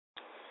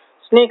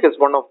Snake is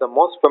one of the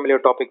most familiar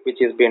topic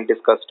which is being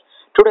discussed.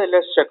 Today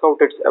let's check out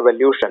its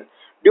evolution.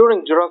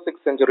 During Jurassic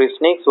century,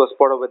 snakes were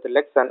spotted with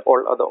legs and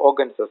all other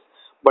organs,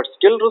 but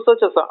still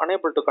researchers are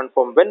unable to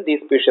confirm when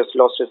these species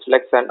lost its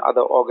legs and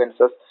other organs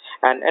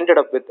and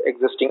ended up with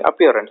existing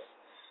appearance.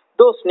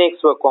 Those snakes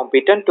were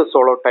competent to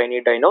swallow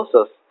tiny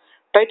dinosaurs.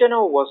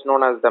 Titanosaur was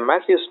known as the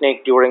massive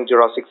snake during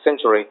Jurassic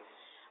century.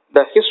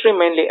 The history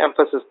mainly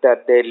emphasizes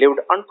that they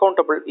lived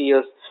uncountable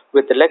years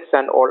with legs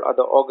and all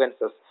other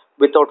organs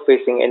without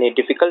facing any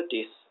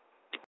difficulties.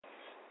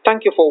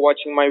 Thank you for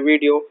watching my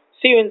video.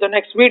 See you in the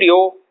next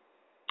video.